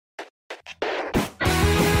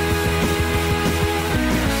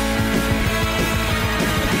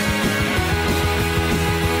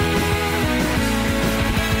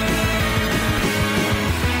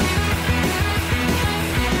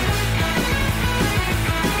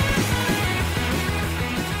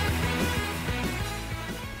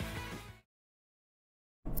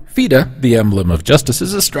FEDA, the Emblem of Justice,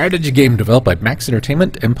 is a strategy game developed by Max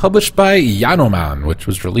Entertainment and published by Yanoman, which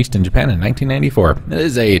was released in Japan in 1994. It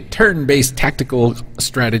is a turn-based tactical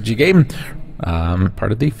strategy game,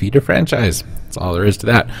 part of the FEDA franchise. That's all there is to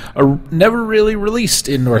that. Never really released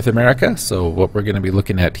in North America, so what we're going to be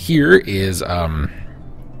looking at here is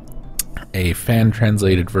a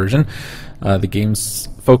fan-translated version. The game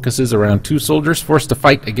focuses around two soldiers forced to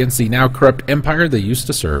fight against the now corrupt empire they used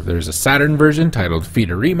to serve. There's a Saturn version titled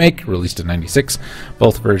FEDA Remake, released in '96.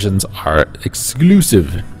 Both versions are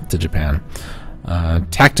exclusive to Japan.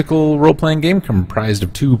 Tactical role-playing game comprised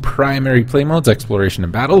of two primary play modes, exploration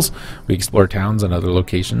and battles. We explore towns and other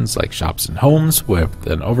locations like shops and homes with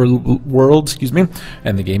an overworld,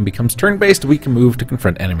 and the game becomes turn-based. We can move to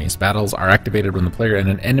confront enemies. Battles are activated when the player and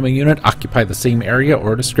an enemy unit occupy the same area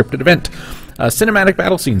or at a scripted event. Cinematic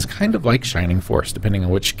battle scenes, kind of like Shining Force. Depending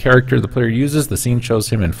on which character the player uses, the scene shows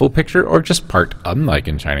him in full picture or just part, unlike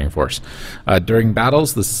in Shining Force. During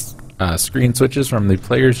battles, the screen switches from the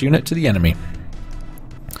player's unit to the enemy.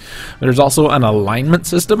 There's also an alignment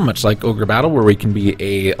system, much like Ogre Battle, where we can be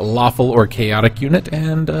a lawful or chaotic unit,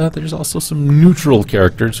 and there's also some neutral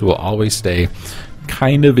characters who will always stay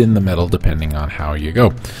kind of in the middle depending on how you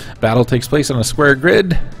go. Battle takes place on a square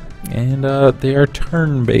grid, and they are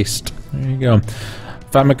turn-based. There you go.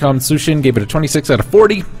 Famicom Tsushin gave it a 26 out of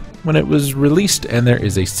 40 when it was released, and there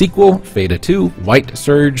is a sequel, FEDA 2, White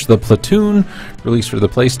Surge, The Platoon, released for the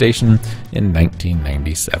PlayStation in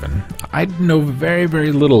 1997. I know very,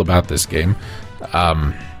 very little about this game.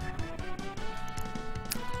 I've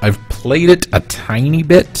played it a tiny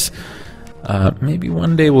bit. Maybe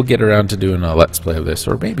one day we'll get around to doing a Let's Play of this,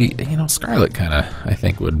 or maybe, Scarlett I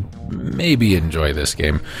think would maybe enjoy this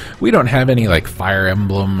game. We don't have any, like, Fire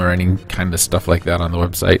Emblem or any kind of stuff like that on the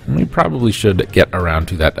website, and we probably should get around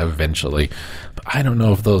to that eventually. But I don't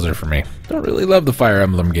know if those are for me. Don't really love the Fire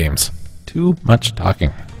Emblem games. Too much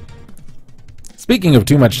talking. Speaking of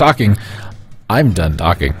too much talking, I'm done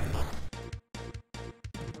talking.